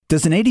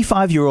Does an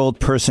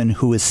 85-year-old person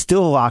who is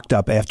still locked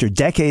up after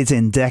decades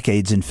and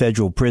decades in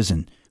federal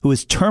prison, who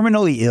is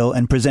terminally ill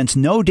and presents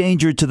no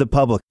danger to the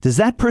public, does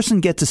that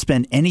person get to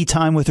spend any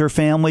time with her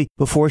family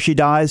before she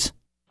dies?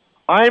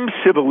 I'm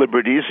civil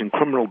liberties and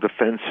criminal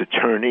defense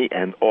attorney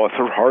and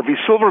author Harvey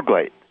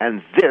Silverglate,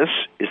 and this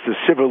is the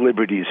Civil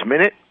Liberties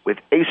Minute with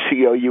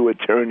ACLU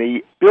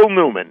attorney Bill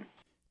Newman.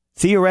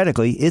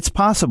 Theoretically, it's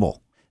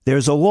possible.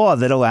 There's a law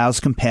that allows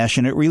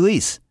compassionate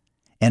release.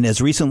 And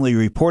as recently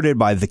reported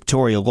by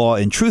Victoria Law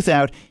and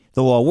Truthout,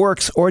 the law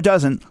works or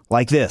doesn't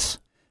like this.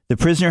 The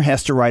prisoner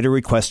has to write a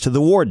request to the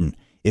warden.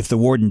 If the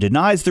warden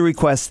denies the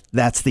request,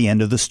 that's the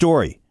end of the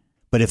story.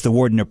 But if the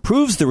warden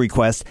approves the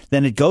request,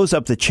 then it goes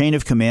up the chain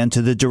of command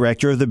to the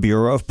director of the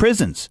Bureau of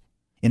Prisons.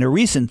 In a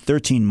recent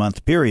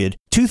 13-month period,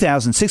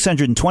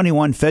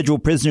 2,621 federal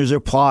prisoners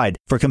applied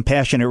for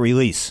compassionate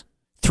release.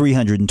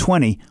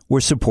 320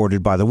 were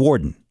supported by the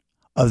warden.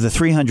 Of the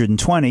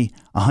 320,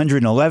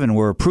 111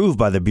 were approved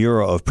by the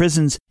Bureau of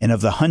Prisons, and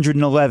of the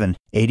 111,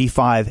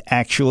 85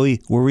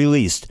 actually were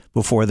released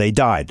before they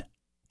died.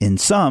 In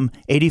sum,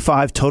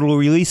 85 total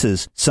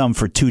releases, some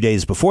for 2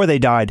 days before they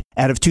died.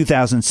 Out of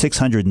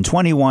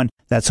 2,621,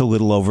 that's a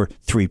little over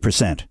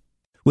 3%.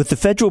 With the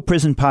federal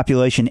prison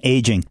population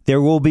aging,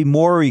 there will be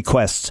more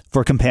requests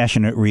for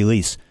compassionate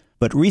release.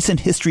 But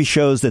recent history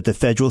shows that the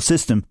federal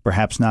system,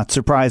 perhaps not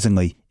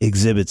surprisingly,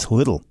 exhibits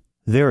little,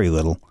 very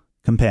little,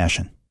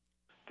 compassion.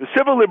 The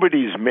Civil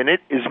Liberties Minute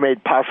is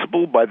made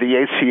possible by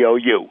the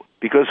ACLU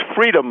because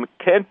freedom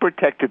can't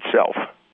protect itself.